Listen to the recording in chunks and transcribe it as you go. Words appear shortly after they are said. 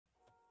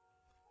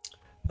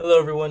Hello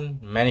everyone,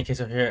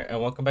 MannyQUESO here,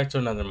 and welcome back to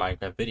another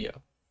Minecraft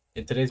video.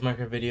 In today's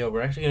Minecraft video,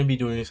 we're actually going to be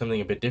doing something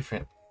a bit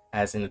different,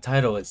 as in the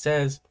title it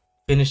says,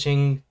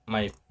 finishing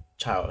my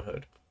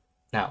childhood.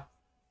 Now,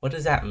 what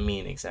does that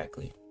mean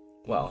exactly?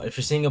 Well, if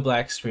you're seeing a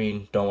black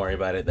screen, don't worry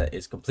about it, that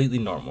is completely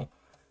normal.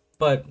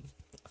 But,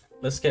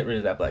 let's get rid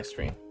of that black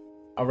screen.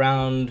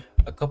 Around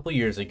a couple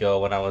years ago,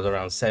 when I was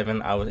around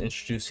 7, I was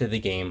introduced to the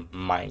game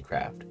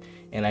Minecraft,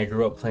 and I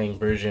grew up playing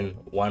version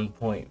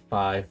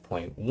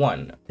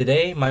 1.5.1.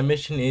 Today, my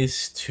mission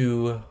is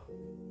to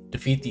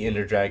defeat the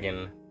Ender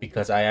Dragon,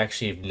 because I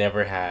actually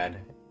never had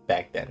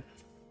back then.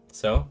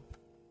 So,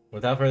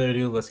 without further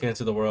ado, let's get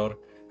into the world.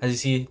 As you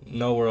see,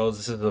 no worlds.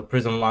 This is a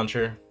prism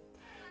launcher.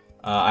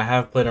 I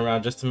have played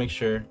around just to make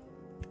sure,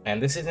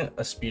 and this isn't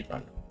a speed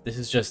run. This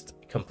is just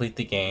complete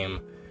the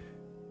game,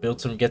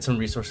 get some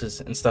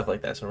resources and stuff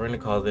like that. So we're gonna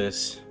call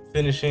this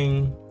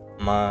finishing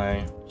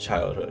my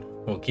childhood.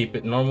 We'll keep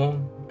it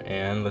normal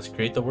and let's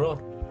create the world.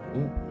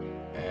 Ooh,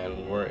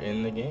 and we're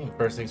in the game.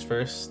 First things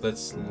first,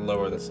 let's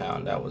lower the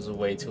sound. That was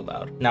way too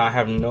loud. Now I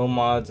have no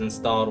mods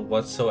installed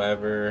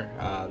whatsoever.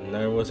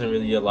 There wasn't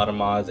really a lot of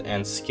mods,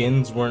 and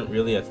skins weren't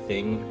really a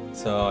thing.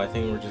 So I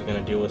think we're just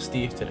gonna deal with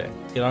Steve today.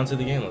 Let's get on to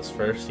the game. Let's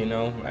first,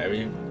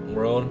 every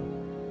world,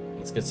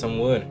 let's get some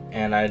wood.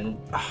 And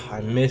I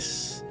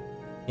miss,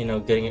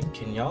 getting it.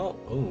 Can y'all?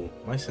 Oh,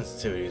 my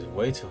sensitivity is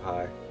way too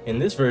high. In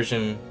this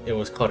version, it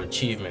was called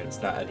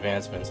achievements, not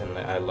advancements, and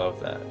I love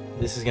that.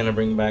 This is gonna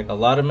bring back a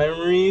lot of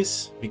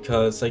memories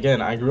because,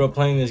 again, I grew up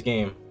playing this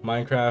game.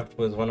 Minecraft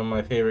was one of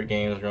my favorite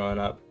games growing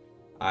up.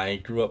 I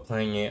grew up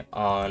playing it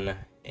on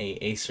a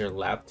Acer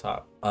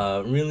laptop,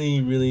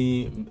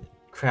 really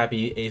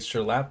crappy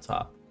Acer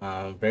laptop.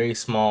 Very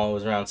small. It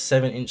was around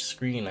 7-inch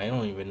screen. I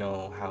don't even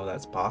know how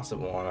that's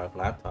possible on a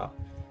laptop.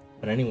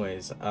 But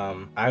anyways,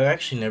 I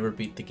actually never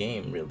beat the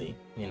game, really.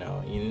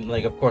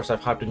 Like, of course, I've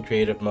hopped in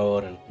creative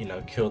mode and,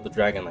 killed the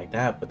dragon like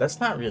that, but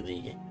that's not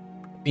really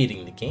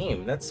beating the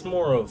game. That's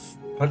more of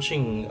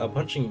punching a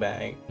punching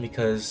bag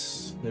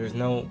because there's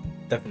no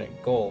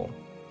definite goal.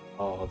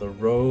 Oh, the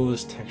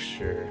rose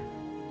texture.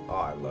 Oh,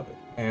 I love it.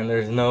 And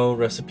there's no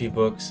recipe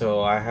book,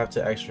 so I have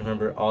to actually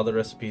remember all the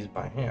recipes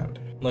by hand.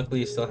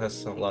 Luckily, it still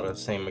has a lot of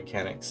the same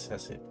mechanics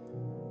as it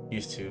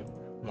used to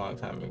a long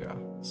time ago.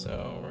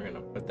 So we're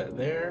gonna put that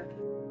there.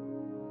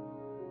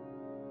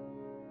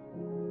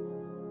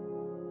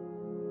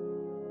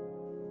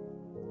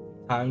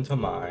 Time to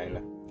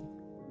mine.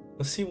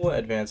 Let's see what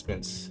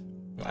advancements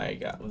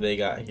they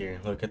got here.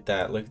 Look at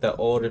that. Look at that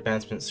old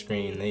advancement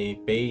screen. I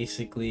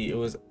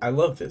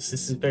love this.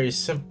 This is very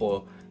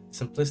simple,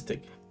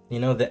 simplistic.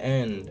 The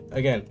end.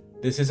 Again,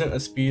 this isn't a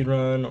speed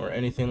run or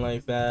anything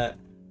like that.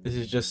 This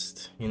is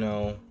just,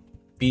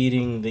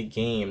 beating the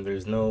game.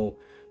 There's no,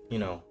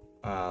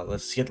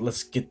 let's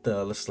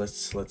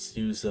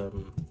use a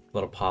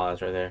little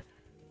pause right there.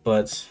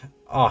 But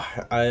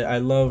I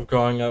love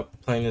growing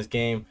up playing this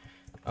game.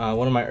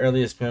 One of my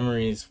earliest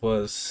memories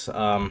was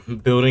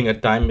building a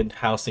diamond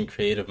house in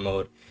creative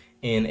mode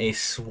in a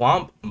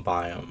swamp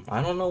biome.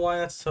 I don't know why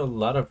that's a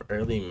lot of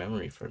early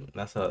memory for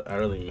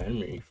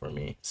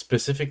me.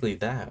 Specifically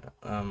that.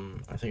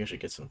 I think I should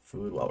get some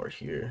food while we're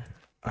here.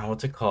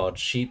 What's it called?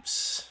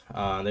 Sheep's.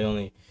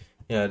 The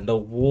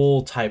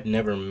wool type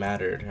never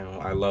mattered.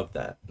 I love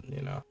that.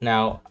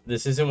 Now,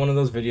 this isn't one of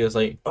those videos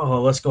like, oh,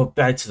 let's go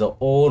back to the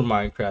old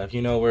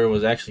Minecraft, where it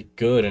was actually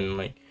good and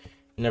like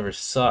never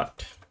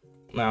sucked.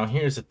 Now,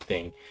 here's the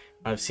thing.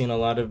 I've seen a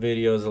lot of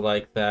videos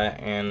like that,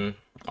 and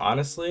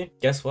honestly,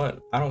 guess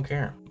what? I don't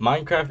care.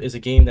 Minecraft is a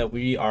game that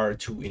we are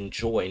to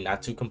enjoy,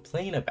 not to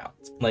complain about.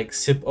 Like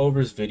Sip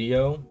Over's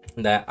video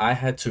that I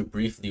had to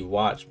briefly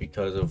watch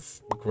because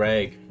of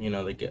Greg,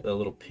 the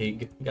little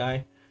pig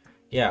guy.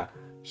 Yeah,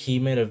 he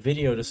made a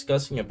video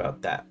discussing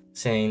about that,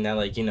 saying that,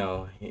 like,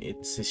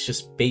 it's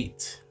just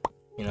bait.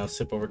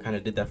 Sip Over kind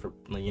of did that for,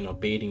 like,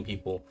 baiting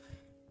people.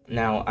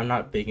 Now, I'm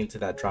not big into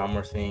that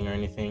drama thing or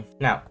anything.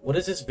 Now, what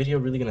is this video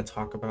really going to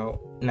talk about?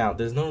 Now,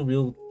 there's no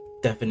real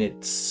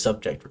definite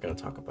subject we're going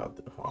to talk about.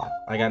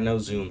 I got no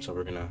zoom, so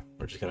we're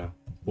just going to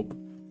whoop.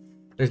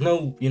 There's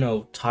no,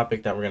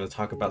 topic that we're going to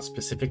talk about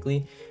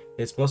specifically.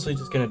 It's mostly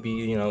just going to be,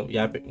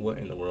 yeah, but what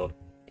in the world?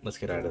 Let's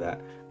get out of that.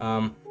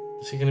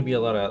 It's going to be a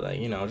lot of, like,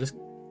 just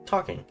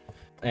talking.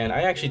 And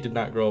I actually did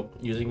not grow up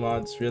using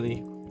mods,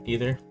 really,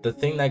 either. The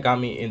thing that got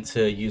me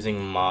into using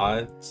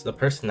mods, the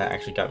person that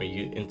actually got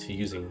me into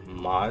using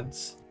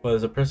mods,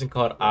 was a person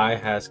called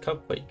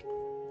Cupquake.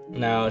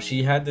 Now,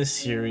 she had this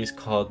series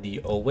called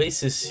the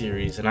Oasis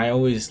series, and I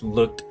always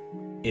looked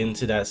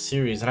into that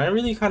series, and I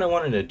really kind of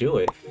wanted to do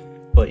it,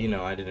 but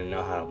I didn't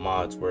know how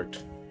mods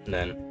worked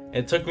then.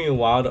 It took me a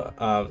while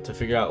to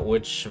figure out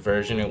which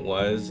version it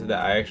was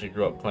that I actually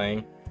grew up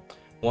playing.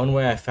 One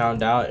way I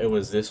found out it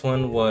was this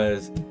one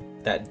was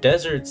that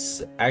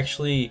deserts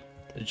actually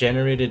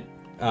generated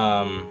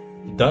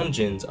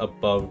dungeons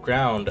above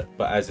ground,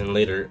 but as in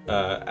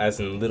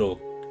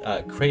little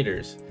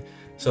craters.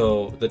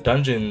 So the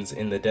dungeons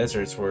in the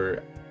deserts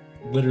were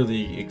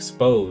literally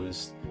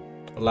exposed,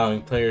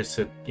 allowing players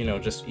to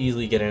just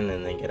easily get in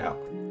and then get out.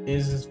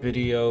 is this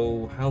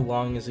video? How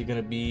long is it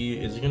gonna be?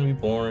 Is it gonna be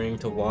boring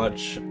to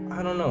watch?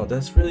 I don't know.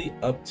 That's really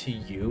up to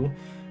you.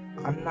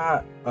 I'm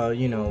not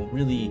you know,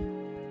 really,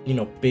 you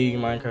know, big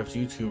Minecraft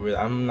YouTuber.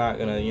 I'm not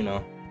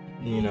gonna,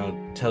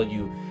 tell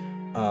you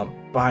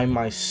buy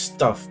my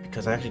stuff,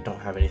 because I actually don't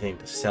have anything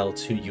to sell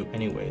to you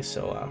anyway.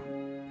 So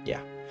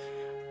yeah.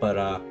 But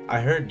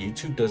I heard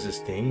YouTube does this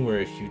thing where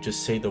if you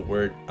just say the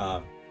word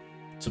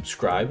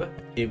subscribe,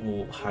 it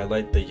will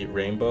highlight the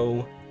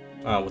rainbow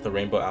with a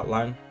rainbow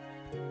outline.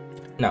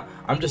 Now,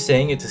 I'm just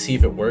saying it to see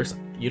if it works.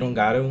 You don't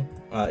got to.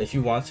 If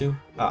you want to,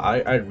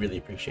 I'd really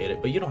appreciate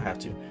it, but you don't have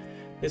to.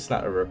 It's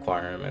not a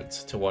requirement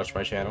to watch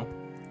my channel.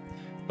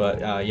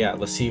 But yeah,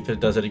 let's see if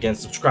it does it again.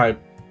 Subscribe,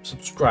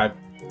 subscribe,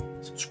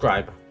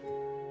 subscribe.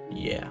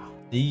 Yeah.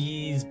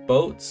 These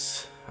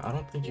boats, I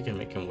don't think you can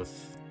make them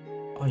with...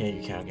 Oh yeah,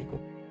 you can. Okay,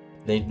 cool.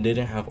 They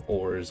didn't have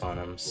oars on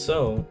them,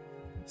 so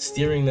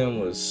steering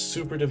them was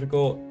super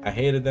difficult. I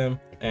hated them,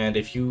 and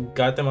if you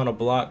got them on a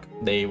block,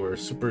 they were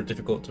super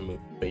difficult to move.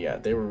 But yeah,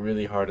 they were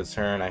really hard to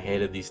turn. I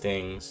hated these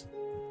things.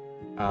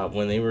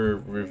 When they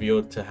were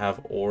revealed to have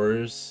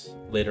oars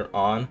later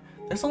on,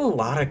 there's a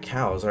lot of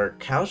cows. Are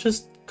cows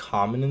just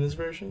common in this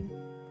version?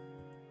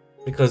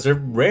 Because they're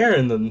rare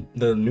in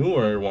the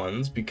newer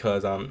ones,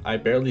 because I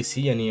barely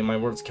see any in my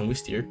worlds. Can we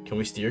steer? Can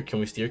we steer? Can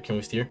we steer? Can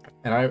we steer?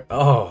 And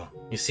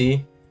you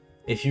see?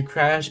 If you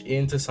crash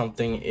into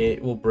something,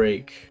 it will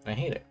break. I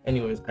hate it.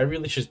 Anyways, I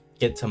really should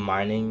get to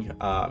mining.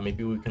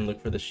 Maybe we can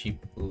look for the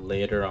sheep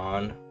later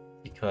on,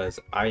 because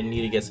I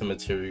need to get some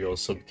materials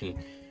so we can,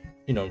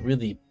 you know,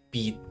 really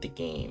beat the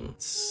game.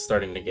 It's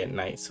starting to get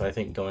night, so I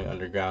think going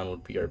underground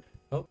would be our...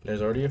 Oh,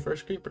 there's already a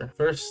first creeper.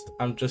 First,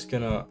 I'm just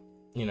gonna,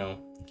 you know,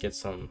 get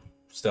some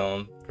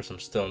stone for some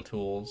stone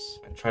tools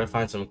and try to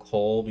find some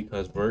coal,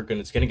 because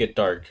it's gonna get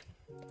dark.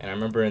 And I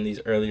remember in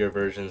these earlier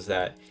versions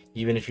that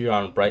even if you're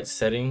on bright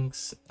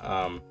settings,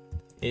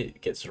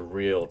 it gets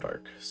real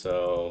dark.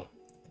 So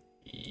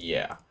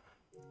yeah,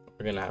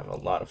 we're gonna have a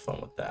lot of fun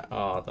with that.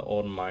 Oh, the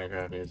old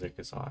Minecraft music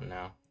is on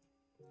now.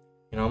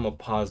 You know, I'm gonna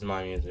pause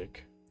my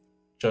music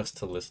just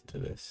to listen to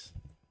this.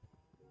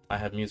 I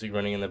have music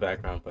running in the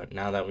background, but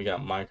now that we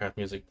got Minecraft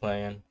music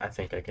playing, I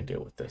think I can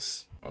deal with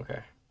this. Okay.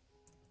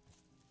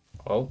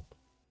 Oh,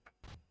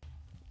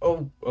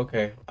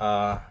 okay.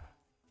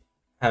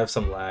 Have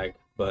some lag,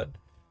 but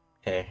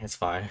hey, it's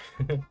fine.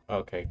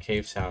 Okay,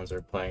 cave sounds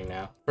are playing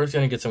now. First,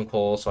 gonna get some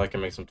coal so I can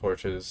make some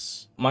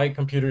torches. My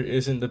computer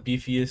isn't the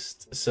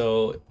beefiest,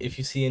 so if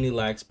you see any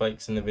lag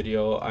spikes in the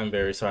video, I'm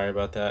very sorry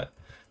about that.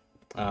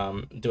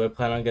 Do I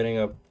plan on getting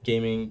a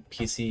gaming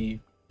PC?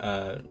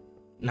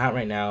 Not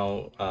right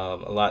now.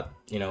 A lot,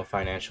 you know,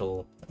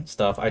 financial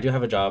stuff. I do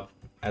have a job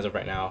as of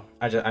right now.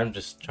 I'm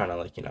just trying to,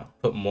 like, you know,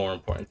 put more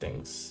important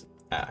things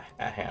at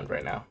hand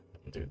right now.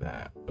 Do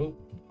that. Oh,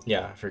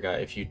 yeah, I forgot.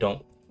 If you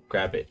don't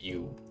grab it,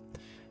 it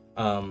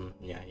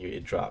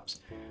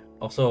drops.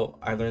 Also,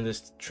 I learned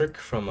this trick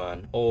from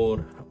an old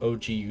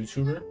OG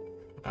YouTuber.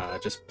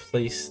 Just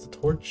place the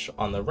torch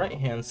on the right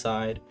hand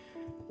side,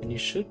 and you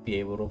should be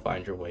able to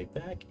find your way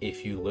back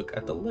if you look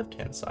at the left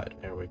hand side.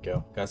 There we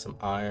go. Got some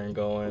iron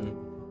going.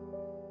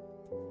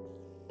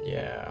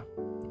 Yeah,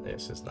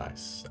 this is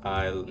nice.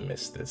 I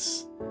miss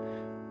this.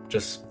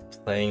 Just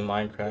playing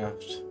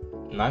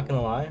Minecraft. Not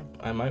gonna lie,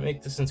 I might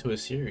make this into a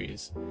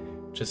series.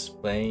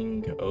 Just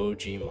playing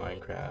OG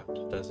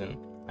Minecraft. Doesn't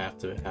have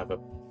to have a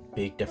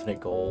big definite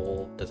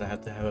goal. Doesn't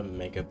have to have a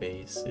mega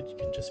base. It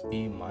can just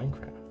be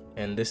Minecraft.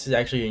 And this is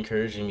actually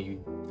encouraging me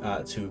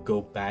to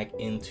go back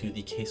into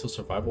the Queso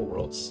Survival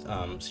Worlds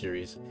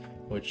series,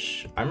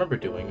 which I remember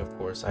doing, of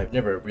course. I've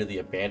never really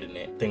abandoned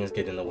it. Things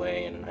get in the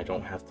way and I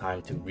don't have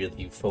time to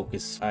really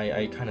focus.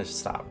 I kind of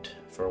stopped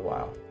for a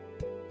while.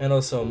 And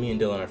also, me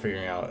and Dylan are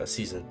figuring out a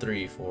season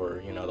 3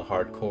 for, you know, the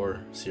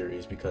hardcore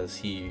series, because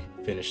he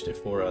finished it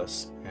for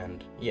us.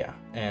 And yeah,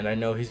 and I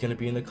know he's gonna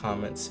be in the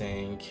comments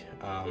saying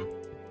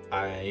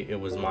it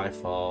was my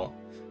fault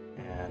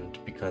and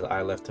because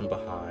I left him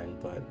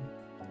behind, but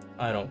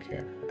I don't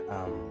care.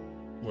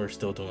 We're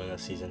still doing a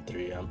season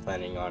 3. I'm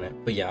planning on it.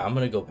 But yeah, I'm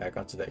gonna go back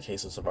onto that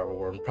Queso Survival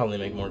World and probably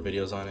make more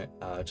videos on it.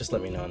 Just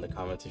let me know in the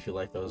comments if you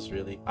like those.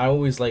 Really, I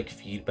always like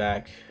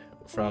feedback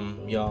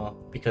from y'all,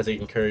 because it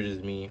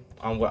encourages me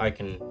on what I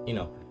can, you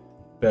know,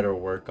 better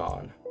work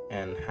on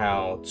and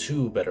how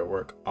to better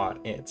work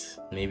on it.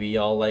 Maybe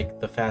y'all like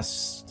the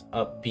fast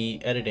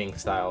upbeat editing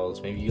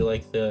styles. Maybe you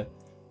like the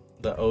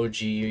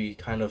OG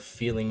kind of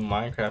feeling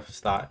Minecraft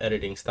style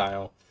editing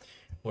style,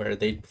 where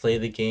they play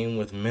the game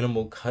with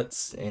minimal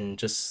cuts and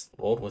just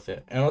rolled with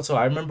it. And also,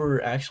 I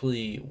remember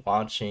actually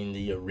watching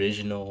the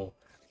original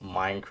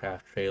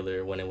Minecraft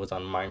trailer when it was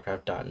on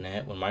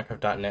Minecraft.net, when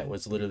Minecraft.net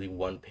was literally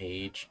one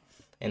page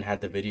and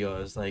had the video. I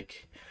was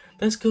like,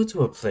 let's go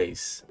to a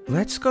place.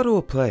 Let's go to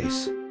a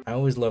place. I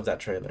always love that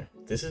trailer.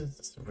 This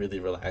is really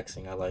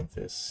relaxing. I like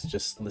this.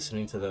 Just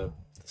listening to the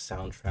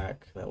soundtrack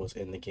that was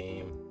in the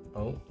game.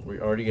 Oh,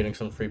 we're already getting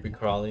some creepy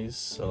crawlies,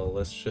 so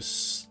let's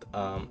just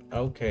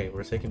okay,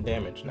 we're taking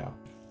damage now.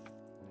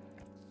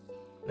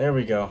 There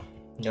we go.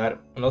 Got it.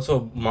 And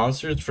also,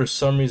 monsters, for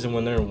some reason,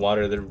 when they're in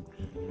water, they're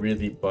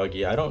really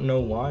buggy. I don't know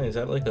why. Is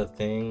that like a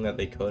thing that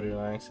they coded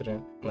on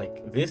accident?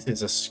 Like, this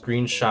is a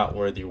screenshot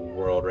worthy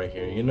world right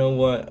here. You know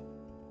what?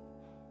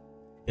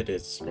 It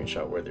is a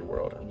screenshot worthy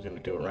world. I'm just gonna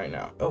do it right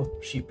now. Oh,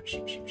 sheep,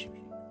 sheep, sheep, sheep.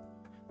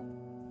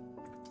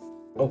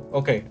 Oh,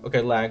 okay,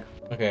 okay, lag.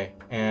 Okay,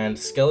 and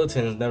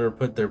skeletons never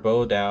put their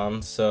bow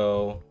down,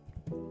 so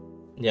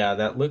yeah,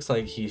 that looks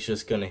like he's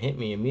just gonna hit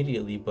me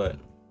immediately, but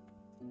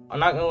I'm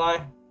not gonna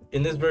lie,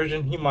 in this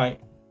version, he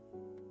might,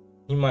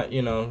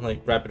 you know,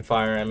 like rapid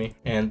fire at me,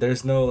 and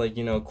there's no like,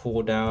 you know,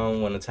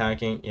 cooldown when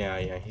attacking.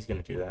 Yeah, he's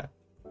gonna do that.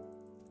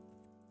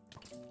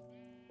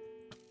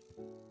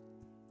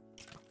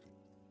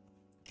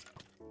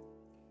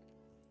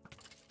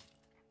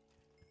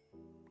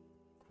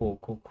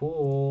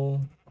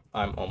 Cool.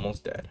 I'm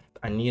almost dead.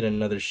 I need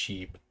another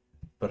sheep,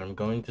 but I'm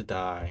going to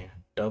die.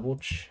 Double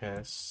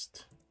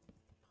chest.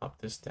 Pop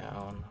this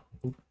down.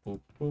 Boop, boop,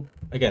 boop.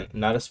 Again,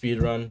 not a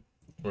speed run.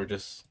 We're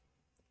just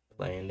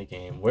playing the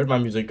game. Where'd my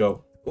music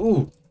go?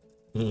 Ooh.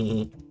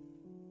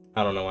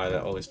 I don't know why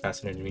that always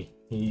fascinated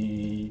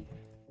me.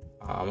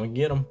 I'm gonna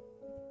get him.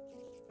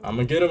 I'm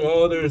gonna get him.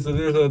 Oh, there's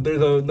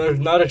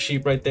not a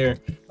sheep right there.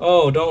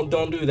 Oh, don't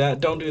do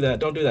that. Don't do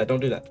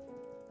that.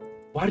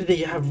 Why do they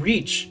have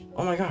reach?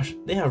 Oh my gosh,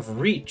 they have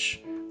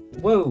reach.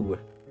 Whoa.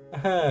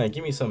 Aha,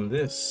 give me some of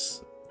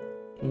this.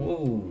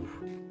 Whoa.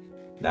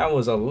 That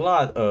was a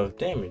lot of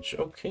damage.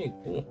 Okay,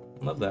 cool.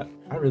 Love that.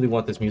 I really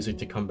want this music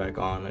to come back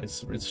on.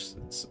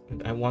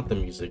 I want the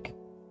music.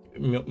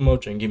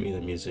 Mojang, give me the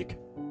music.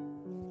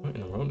 What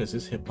in the world is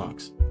this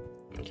hitbox?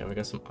 Okay, we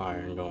got some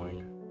iron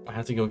going. I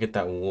have to go get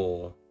that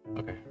wool.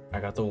 Okay,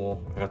 I got the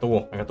wool. I got the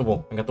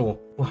wool.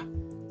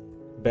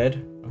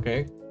 Bed,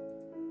 okay.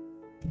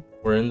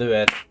 We're in the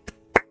bed.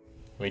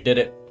 We did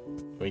it.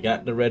 We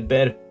got the red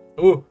bed.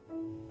 Ooh.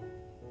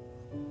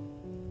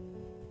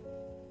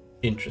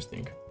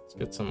 Interesting. Let's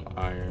get some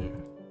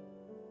iron.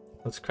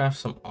 Let's craft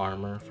some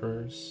armor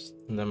first.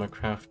 And then I'm gonna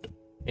craft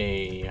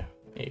a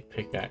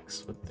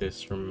pickaxe with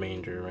this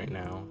remainder right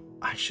now.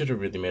 I should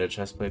have really made a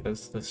chest plate.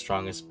 That's the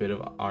strongest bit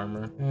of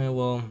armor.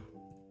 Well,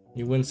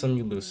 you win some,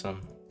 you lose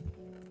some.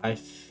 I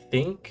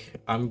think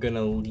I'm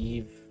gonna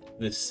leave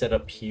this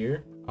setup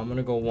here. I'm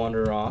gonna go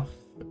wander off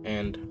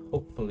and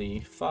hopefully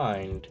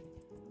find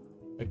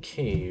a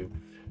cave.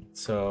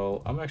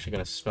 So I'm actually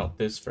gonna smelt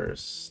this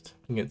first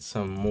and get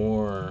some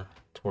more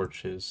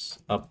torches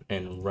up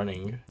and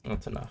running.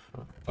 That's enough.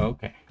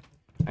 Okay,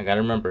 I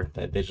gotta remember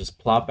that they just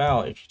plop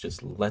out if you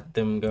just let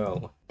them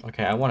go.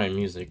 Okay, I wanted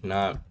music,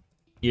 not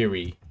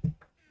eerie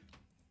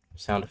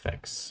sound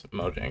effects.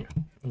 Mojang.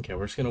 Okay,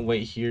 we're just gonna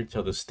wait here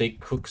till the steak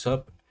cooks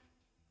up.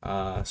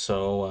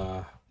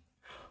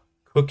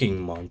 Cooking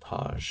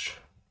montage.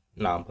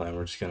 Nah, I'm playing.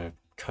 We're just gonna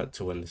cut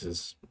to when this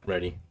is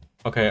ready.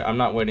 Okay, I'm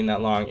not waiting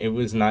that long. It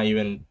was not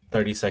even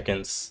 30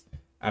 seconds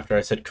after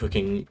I said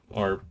cooking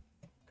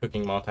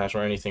montage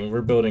or anything.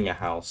 We're building a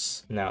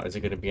house. Now, is it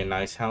going to be a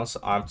nice house?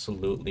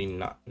 Absolutely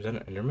not. Is that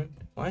an Enderman?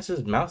 Why is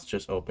his mouth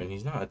just open?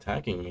 He's not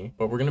attacking me.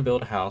 But we're going to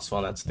build a house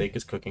while that steak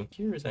is cooking.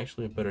 Here is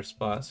actually a better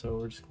spot, so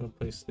we're just going to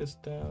place this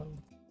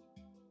down.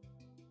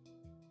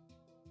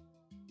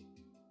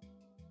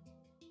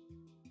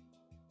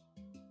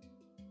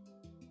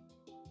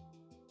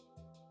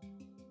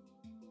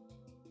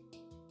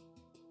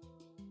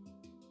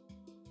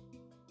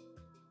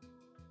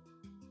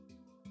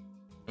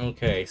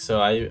 Okay,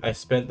 so I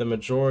spent the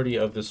majority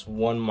of this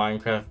one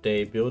Minecraft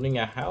day building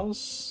a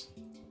house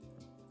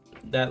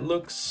that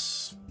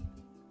looks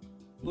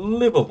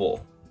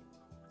livable.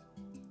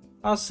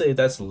 I'll say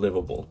that's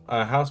livable.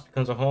 A house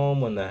becomes a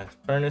home when the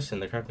furnace and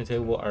the crafting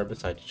table are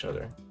beside each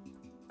other.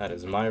 That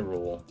is my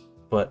rule.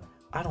 But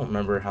I don't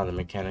remember how the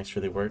mechanics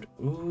really worked.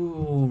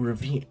 Ooh,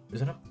 ravine. Is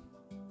that a...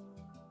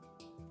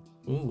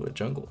 Ooh, a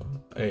jungle.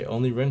 It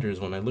only renders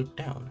when I look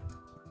down.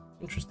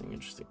 Interesting.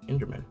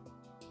 Enderman.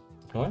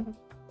 What?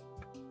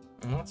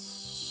 That's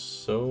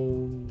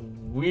so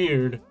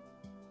weird.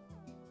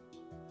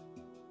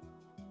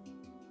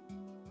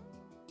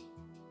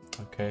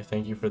 Okay,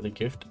 thank you for the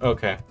gift.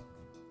 Okay.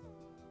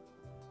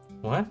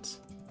 What?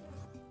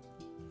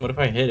 What if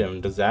I hit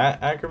him? Does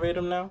that aggravate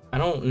him now? I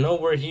don't know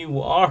where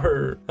you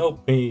are.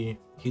 Help me.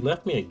 He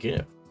left me a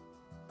gift.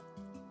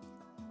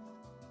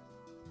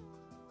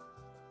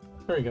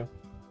 There we go.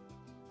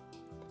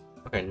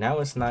 Okay, now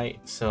it's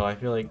night, so I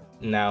feel like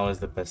now is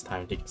the best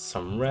time to get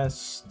some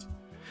rest.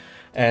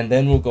 And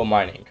then we'll go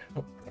mining.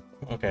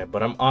 Okay,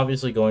 but I'm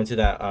obviously going to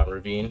that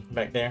ravine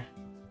back there.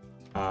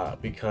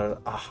 Because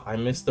I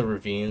miss the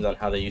ravines on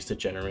how they used to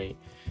generate.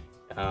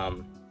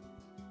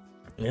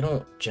 They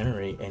don't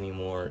generate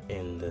anymore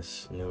in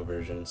this new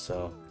version,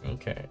 so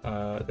okay.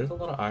 There's a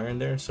lot of iron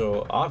there,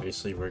 so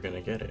obviously we're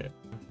gonna get it.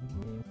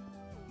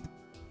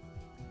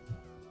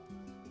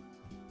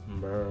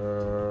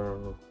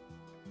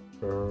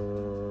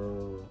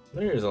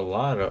 There's a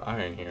lot of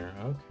iron here.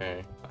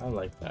 Okay, I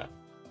like that.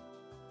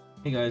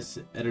 Hey guys,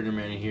 Editor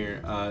Manny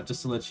here.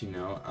 Just to let you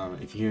know,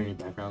 if you hear any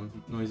background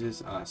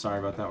noises, sorry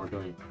about that. We're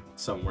doing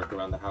some work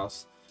around the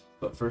house.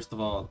 But first of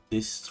all,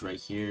 this right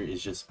here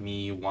is just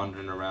me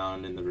wandering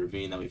around in the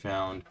ravine that we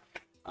found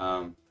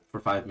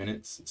for 5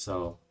 minutes.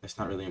 So it's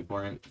not really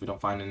important. We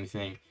don't find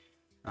anything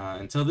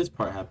until this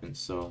part happens.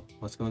 So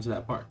let's go into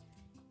that part.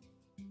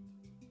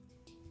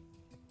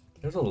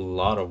 There's a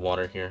lot of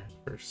water here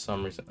for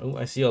some reason. Oh,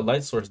 I see a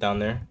light source down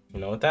there. You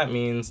know what that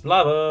means?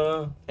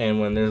 Lava! And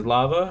when there's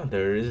lava,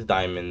 there is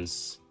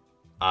diamonds.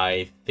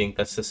 I think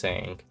that's the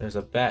saying. There's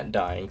a bat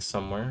dying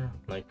somewhere,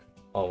 like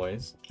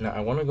always. Now,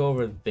 I want to go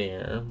over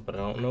there, but I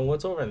don't know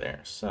what's over there.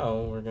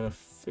 So, we're going to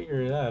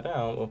figure that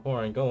out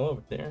before I go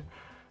over there.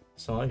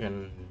 So I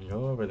can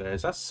go over there.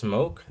 Is that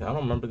smoke? I don't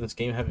remember this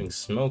game having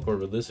smoke or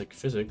realistic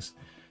physics.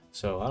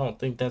 So, I don't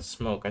think that's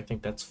smoke. I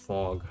think that's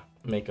fog.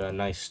 Make a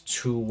nice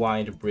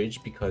 2-wide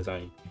bridge because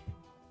I'm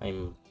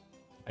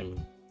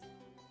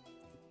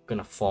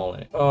gonna fall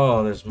in it.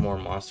 Oh, there's more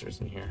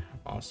monsters in here.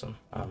 Awesome.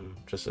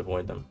 Just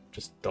avoid them.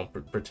 Just don't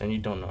pretend you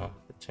don't know.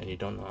 Pretend you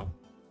don't know.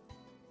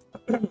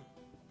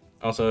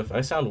 Also, if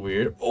I sound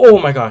weird, oh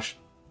my gosh,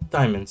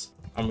 diamonds.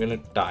 I'm gonna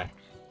die.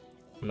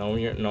 No,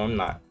 I'm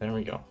not. There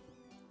we go.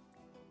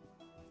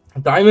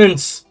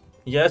 Diamonds.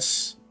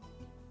 Yes.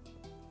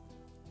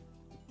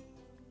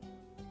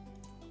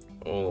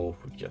 Oh,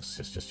 yes.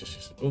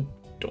 Oh,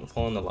 don't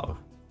fall in the lava.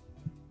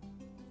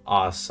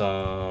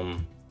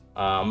 Awesome.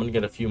 I'm gonna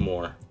get a few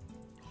more.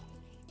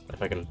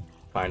 If I can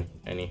find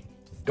any.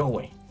 Go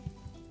away.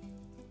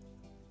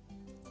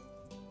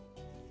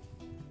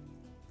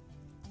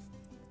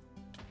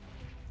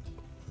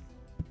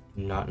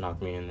 Do not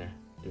knock me in there.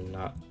 Do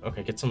not.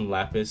 Okay, get some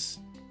lapis.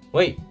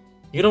 Wait,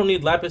 you don't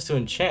need lapis to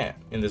enchant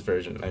in this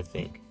version, I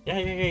think. Yeah,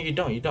 you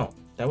don't.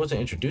 That wasn't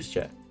introduced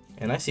yet.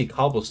 And I see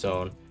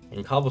cobblestone.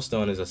 And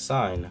cobblestone is a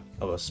sign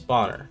of a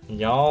spawner.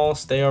 Y'all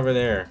stay over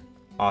there.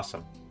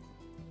 Awesome.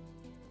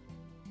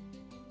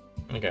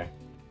 Okay.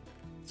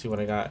 Let's see what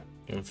I got.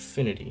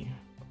 Infinity.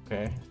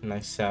 Okay.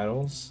 Nice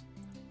saddles.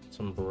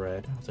 Some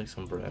bread. I'll take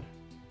some bread.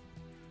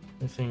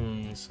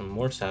 Anything, some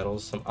more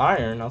saddles. Some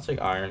iron. I'll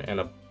take iron. And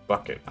a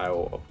bucket. I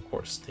will, of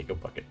course, take a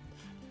bucket.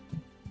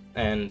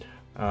 And,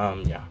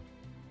 yeah.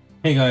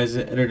 Hey guys,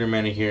 Editor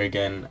Manny here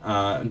again.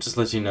 Just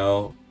let you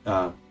know,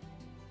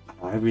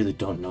 I really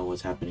don't know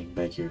what's happening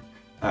back here.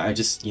 I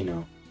just, you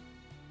know,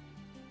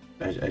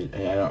 I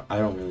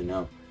don't really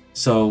know.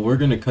 So we're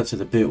gonna cut to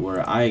the bit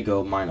where I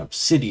go mine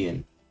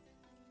obsidian.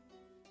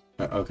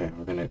 Okay,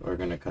 we're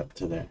gonna cut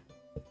to there.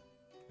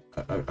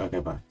 Okay,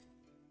 bye.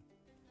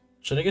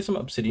 Should I get some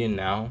obsidian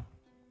now?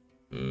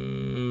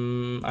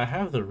 I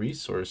have the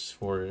resource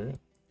for it.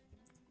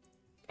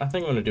 I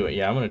think I'm gonna do it.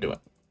 Yeah, I'm gonna do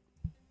it.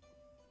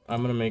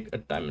 I'm gonna make a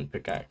diamond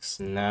pickaxe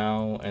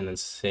now and then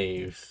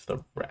save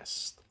the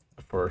rest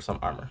for some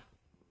armor.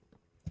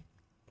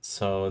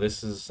 So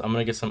this is, I'm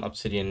gonna get some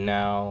obsidian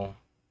now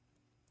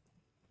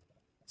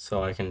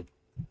so I can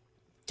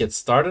get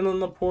started on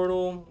the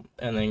portal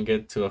and then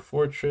get to a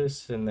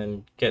fortress and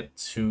then get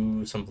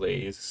to some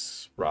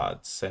blaze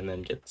rods and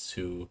then get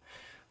to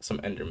some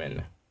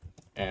endermen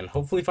and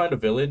hopefully find a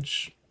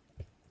village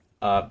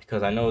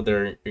because I know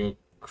they're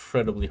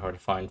incredibly hard to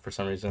find for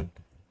some reason.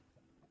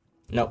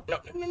 No. You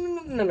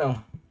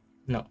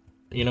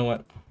know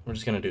what? We're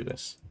just gonna do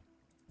this.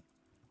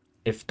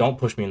 Don't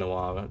push me in the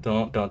lava.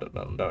 Don't do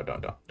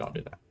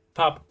that.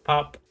 Pop.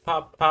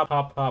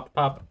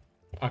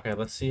 Okay,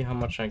 let's see how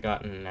much I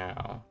got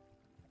now.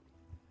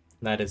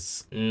 That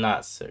is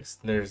not 6.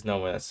 There's no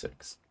way that's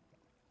 6.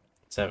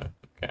 7.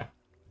 Okay.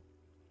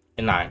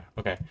 And 9.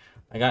 Okay.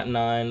 I got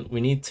 9.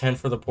 We need 10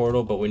 for the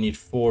portal, but we need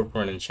 4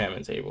 for an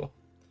enchantment table.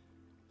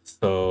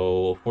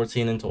 So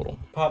 14 in total.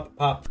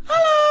 Pop.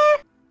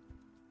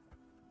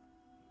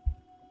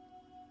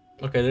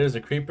 Okay, there's a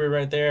creeper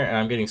right there, and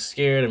I'm getting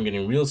scared. I'm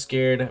getting real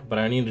scared, but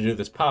I need to do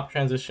this pop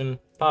transition.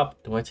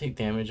 Pop. Do I take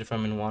damage if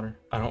I'm in water?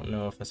 I don't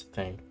know if that's a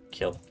thing.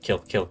 Kill.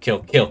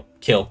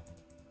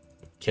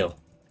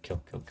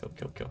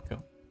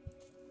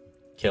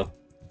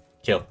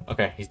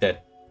 Okay, he's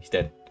dead.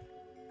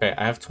 Okay,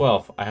 I have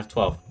 12.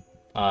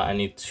 I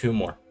need 2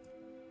 more.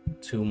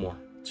 2 more.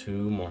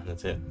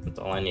 That's it. That's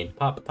all I need.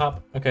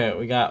 Pop. Okay,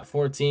 we got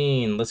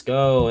 14. Let's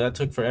go. That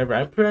took forever.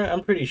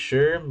 I'm pretty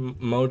sure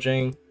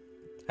Mojang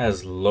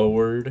has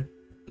lowered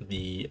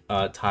the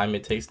time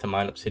it takes to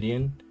mine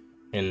obsidian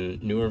in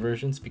newer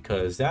versions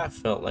because that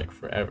felt like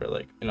forever.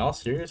 Like, in all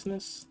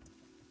seriousness,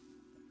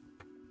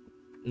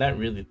 that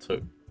really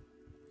took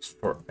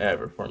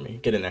forever for me.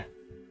 Get in there.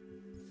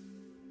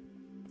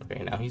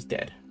 Okay, now he's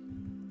dead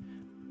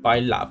by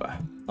lava.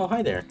 Oh,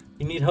 hi there.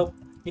 You need help?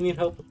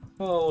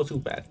 Oh, too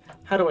bad.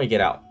 How do I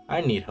get out?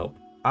 I need help.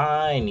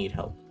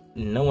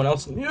 No one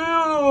else.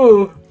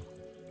 No!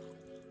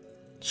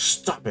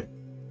 Stop it.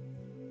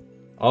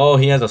 Oh,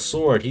 he has a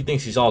sword. He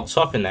thinks he's all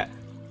tough in that.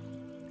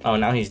 Oh,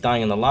 now he's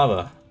dying in the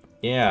lava.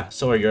 Yeah,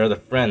 so are your other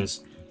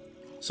friends.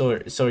 So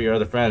are your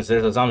other friends.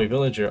 There's a zombie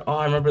villager. Oh,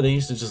 I remember they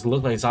used to just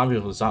look like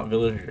zombies with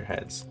villager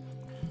heads.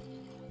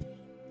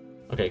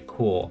 Okay,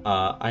 cool.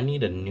 I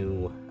need a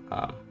new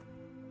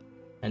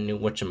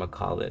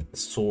whatchamacallit,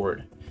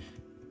 sword.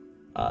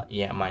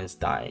 Yeah, mine's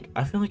dying.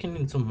 I feel like I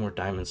need some more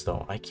diamonds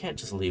though. I can't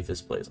just leave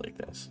this place like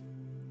this.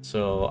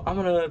 So I'm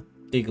gonna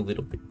dig a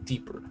little bit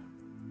deeper.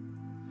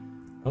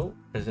 Oh,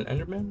 there's an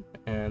Enderman,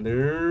 and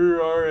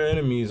there are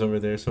enemies over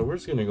there, so we're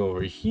just gonna go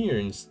over here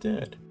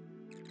instead.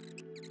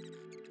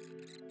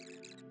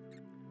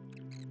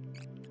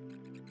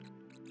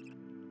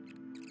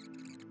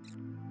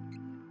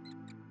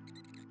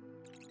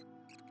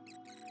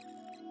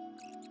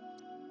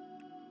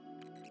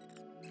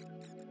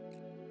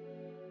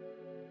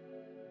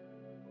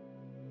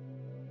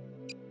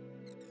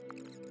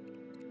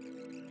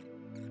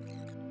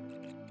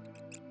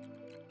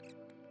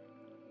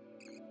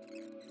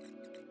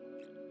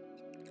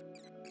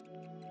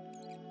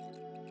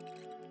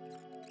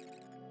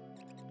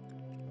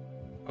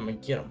 I'm gonna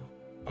get him.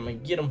 I'm gonna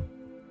get him.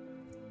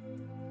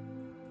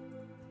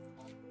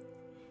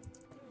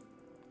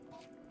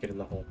 Get in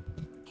the hole.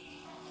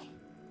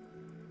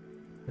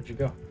 Where'd you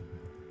go?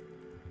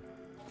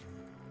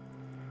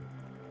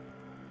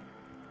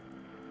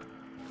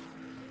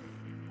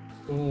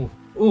 Ooh,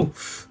 ooh,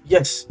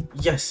 yes,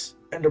 yes,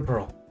 Ender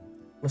Pearl.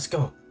 Let's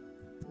go.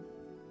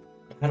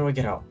 How do I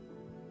get out?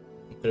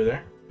 Through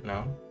there?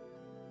 No.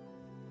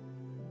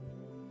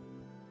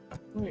 How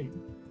do I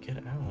get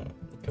out?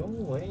 Go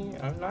away.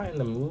 I'm not in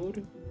the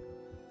mood.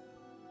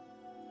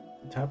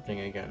 What's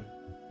happening again?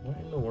 What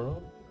in the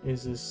world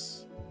is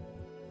this?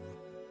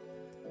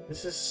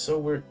 This is so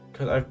weird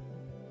because I've.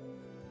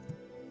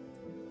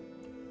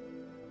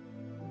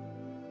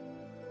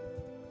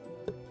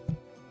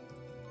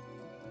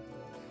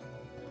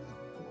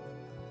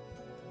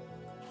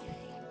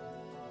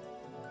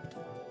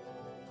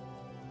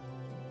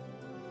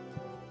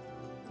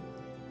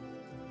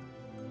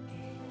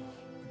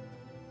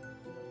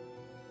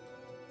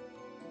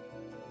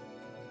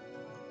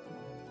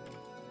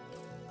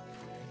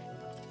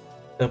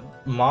 The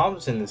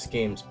mobs in this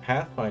game's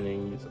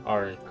pathfindings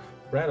are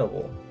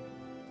incredible.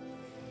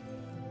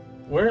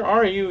 Where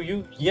are you?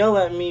 You yell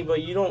at me,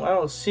 but you don't. I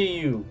don't see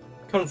you.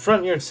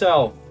 Confront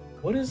yourself.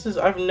 What is this?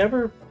 I've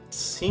never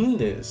seen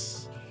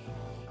this.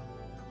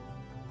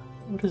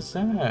 What is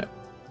that?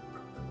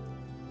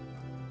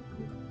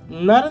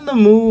 Not in the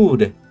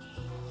mood.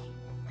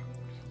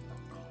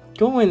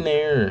 Go in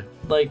there.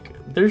 Like,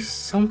 there's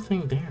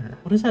something there.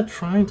 What is that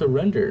trying to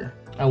render?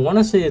 I want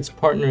to say it's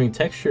partnering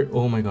texture.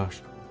 Oh my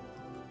gosh.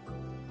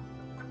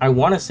 I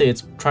want to say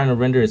it's trying to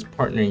render its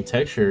partnering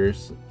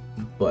textures,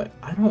 but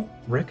I don't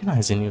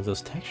recognize any of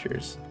those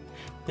textures.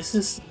 This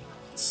is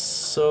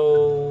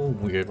so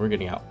weird. We're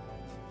getting out.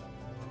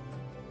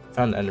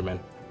 Found the Enderman.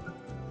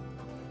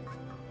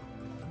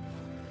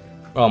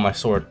 Oh, my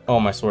sword. Oh,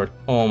 my sword.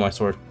 Oh, my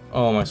sword.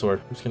 Oh, my sword.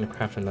 I'm just going to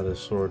craft another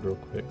sword real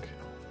quick.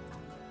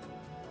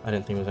 I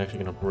didn't think it was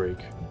actually going to break.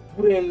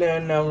 And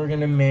then now we're going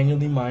to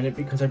manually mine it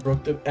because I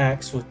broke the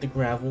axe with the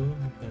gravel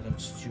because I'm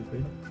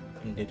stupid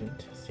and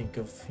didn't think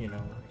of,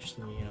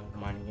 actually,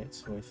 mining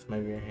it with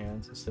my bare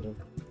hands instead of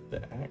the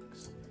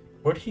axe.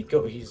 Where'd he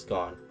go? He's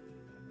gone.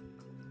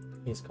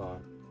 He's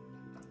gone.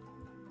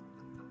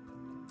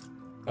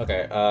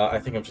 Okay, I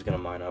think I'm just gonna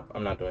mine up.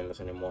 I'm not doing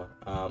this anymore.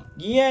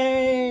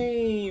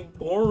 Yay!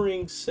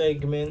 Boring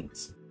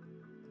segment.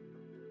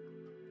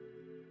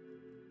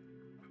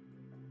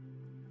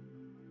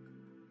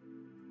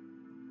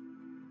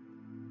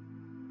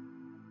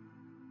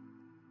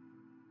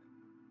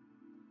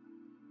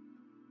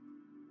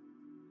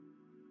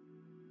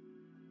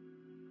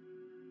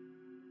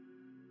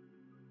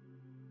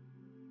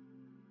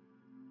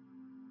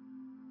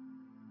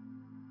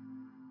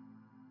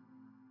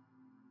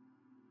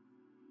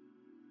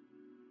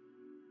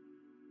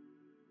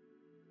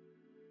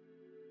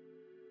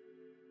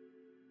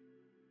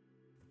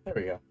 There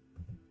we go.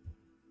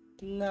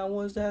 Now,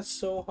 was that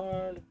so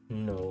hard?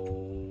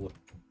 No.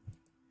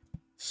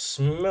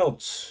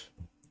 Smelt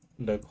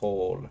the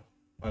coal.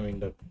 I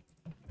mean,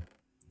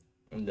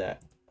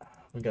 that.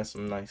 We got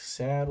some nice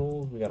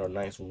saddles. We got a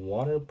nice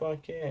water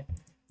bucket.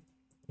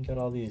 We got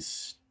all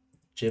these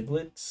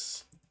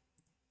giblets.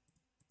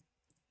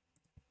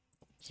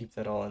 Keep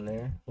that all in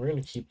there. We're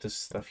gonna keep this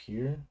stuff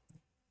here.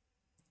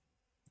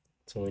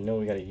 So we know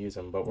we gotta use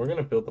them, but we're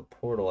gonna build the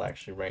portal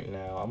actually right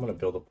now. I'm gonna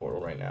build a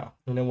portal right now.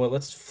 You know what?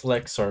 Let's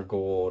flex our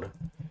gold.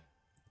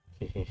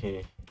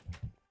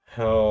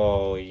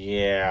 Oh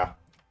yeah.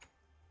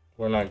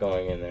 We're not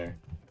going in there.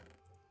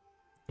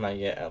 Not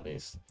yet, at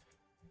least.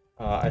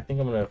 I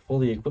think I'm gonna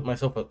fully equip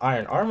myself with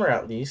iron armor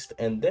at least,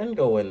 and then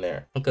go in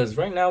there. Because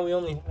right now we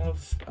only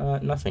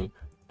have nothing.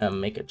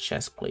 Make a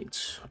chest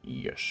plate.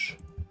 Yes.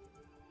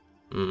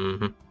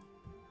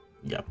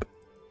 Yep.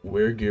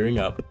 We're gearing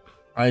up.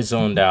 I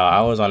zoned out.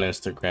 I was on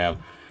Instagram.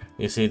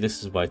 You see,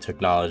 this is why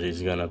technology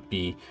is gonna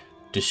be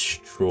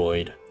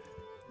destroyed.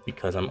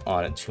 Because I'm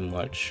on it too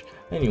much.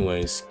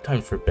 Anyways,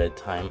 time for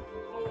bedtime.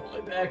 My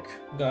back.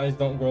 Guys,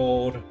 don't grow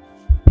old.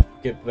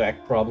 Get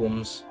back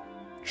problems.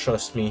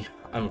 Trust me,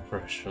 I'm a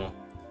professional.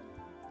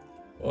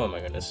 Oh my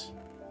goodness.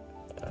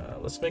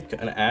 Let's make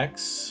an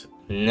axe.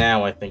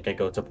 Now I think I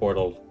go to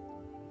portal.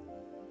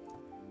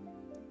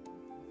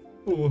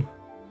 Ooh,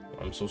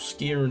 I'm so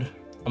scared.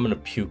 I'm gonna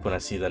puke when I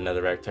see the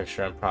netherrack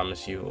texture, I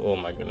promise you. Oh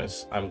my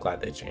goodness. I'm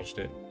glad they changed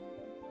it.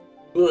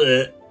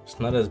 Blech. It's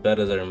not as bad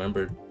as I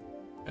remembered,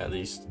 at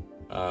least.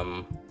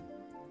 The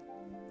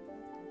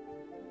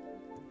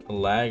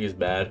lag is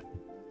bad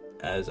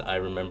as I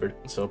remembered.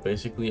 So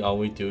basically all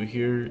we do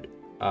here,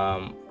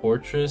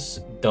 fortress,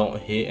 don't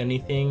hit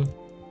anything,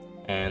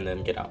 and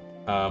then get out.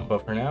 But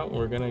for now,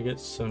 we're gonna get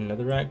some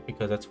netherrack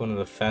because that's one of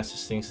the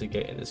fastest things to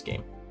get in this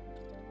game.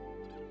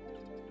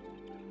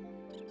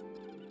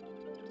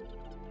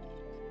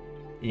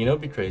 You know,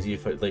 it'd be crazy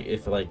if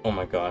like, oh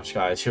my gosh,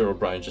 guys, Hero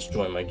Brian just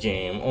joined my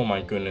game. Oh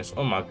my goodness,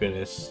 oh my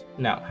goodness.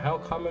 Now, how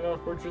common are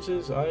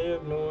fortresses? I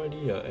have no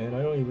idea, and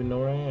I don't even know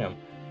where I am.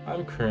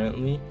 I'm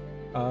currently,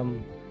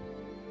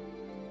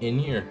 in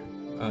here.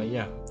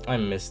 Yeah, I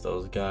miss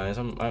those guys.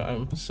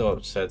 I'm so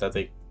upset that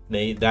they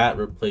were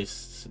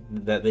replaced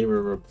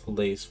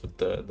with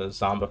the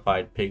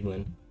zombified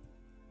piglin,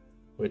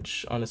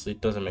 which honestly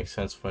doesn't make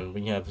sense when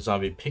we have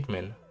zombie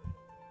pigmen.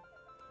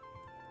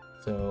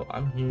 So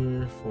I'm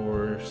here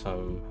for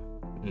some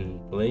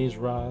blaze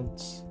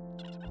rods.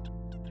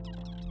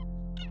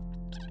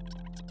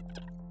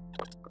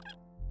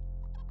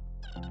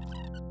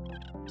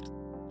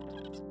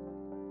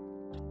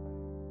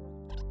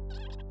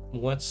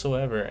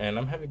 Whatsoever, and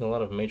I'm having a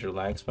lot of major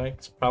lag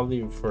spikes,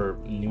 probably for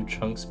new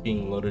chunks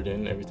being loaded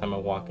in every time I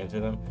walk into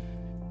them.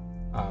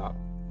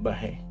 But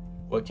hey,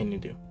 what can you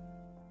do?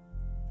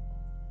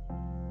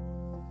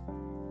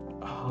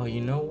 Oh,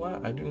 you know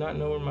what? I do not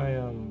know where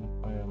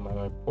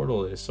my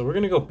portal is, so we're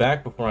gonna go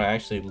back before I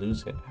actually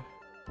lose it.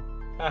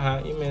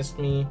 Haha, you missed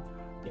me.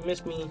 You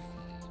missed me.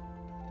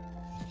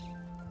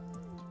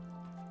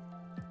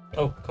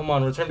 Oh, come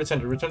on, return to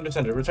center, return to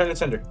center, return to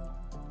center.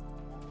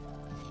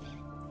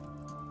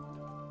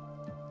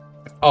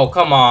 Oh,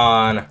 come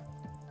on.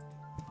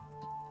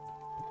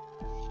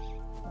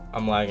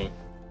 I'm lagging.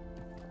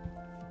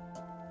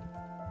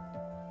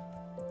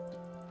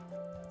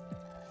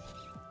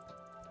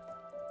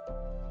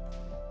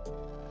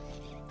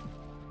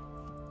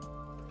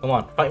 Come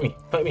on, fight me,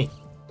 fight me.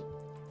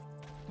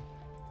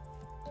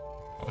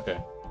 Okay.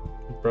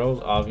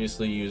 Bro's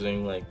obviously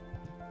using like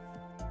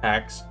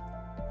hacks.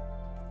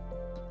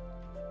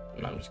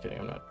 No, I'm just kidding,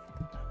 I'm not.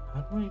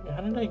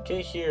 How did I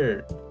get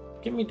here?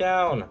 Get me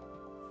down.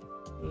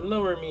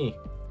 Lower me.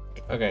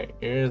 Okay,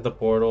 here's the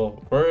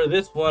portal. For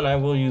this one, I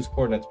will use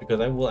coordinates because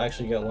I will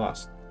actually get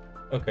lost.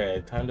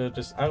 Okay, time to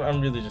just.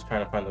 I'm really just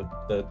trying to find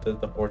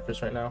the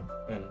fortress right now,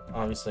 and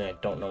obviously I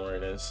don't know where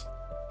it is.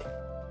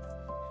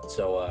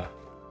 So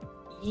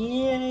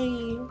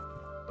yay!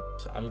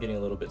 So I'm getting a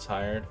little bit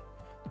tired,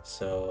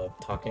 so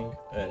talking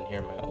and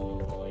hear my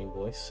own annoying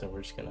voice. So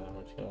we're just gonna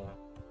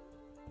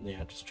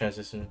yeah, just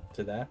transition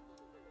to that.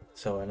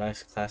 So a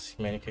nice classic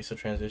MannyQUESO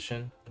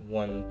transition.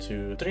 1,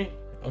 2, 3.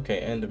 Okay,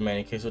 end of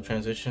MannyQUESO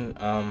transition.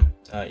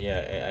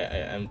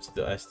 Yeah,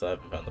 I still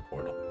haven't found the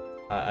portal.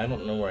 I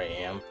don't know where I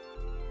am.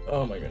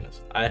 Oh my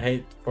goodness. I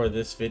hate for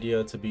this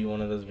video to be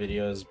one of those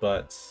videos,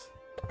 but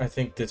I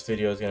think this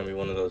video is gonna be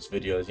one of those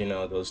videos, you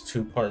know, those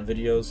 2-part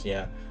videos.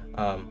 Yeah.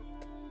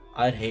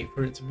 I'd hate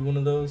for it to be one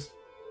of those,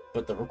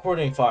 but the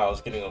recording file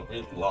is getting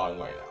really long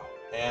right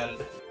now, and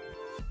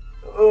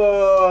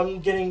I'm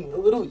getting a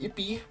little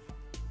ippy,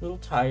 a little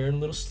tired, a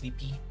little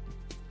sleepy.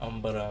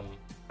 But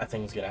I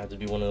think it's gonna have to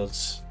be one of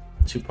those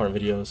 2-part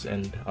videos,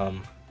 and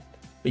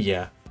but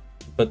yeah.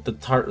 But the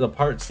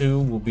part 2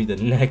 will be the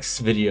next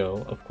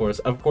video, of course.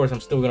 Of course,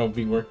 I'm still gonna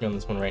be working on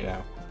this one right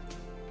now,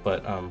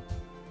 but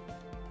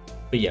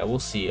yeah, we'll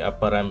see.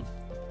 But I'm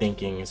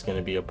thinking it's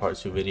gonna be a part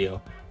 2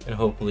 video, and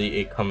hopefully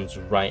it comes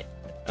right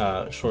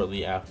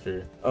shortly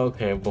after.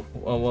 Okay,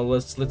 well,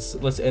 let's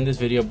end this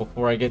video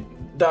before I get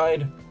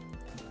died.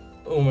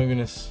 Oh my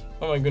goodness!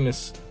 Oh my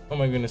goodness! Oh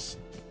my goodness!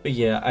 But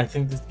yeah, I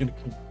think this is gonna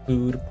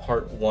conclude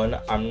part 1.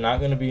 I'm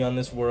not gonna be on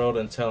this world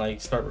until I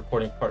start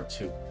recording part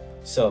 2.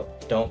 So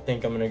don't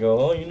think I'm gonna go,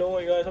 oh, you know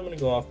what, guys, I'm gonna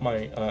go off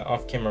my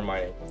off-camera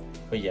mining.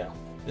 But yeah,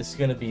 this is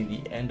gonna be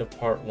the end of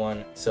part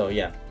 1. So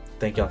yeah,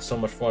 thank y'all so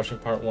much for watching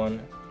part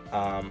 1,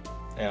 and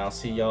I'll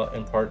see y'all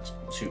in part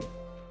 2.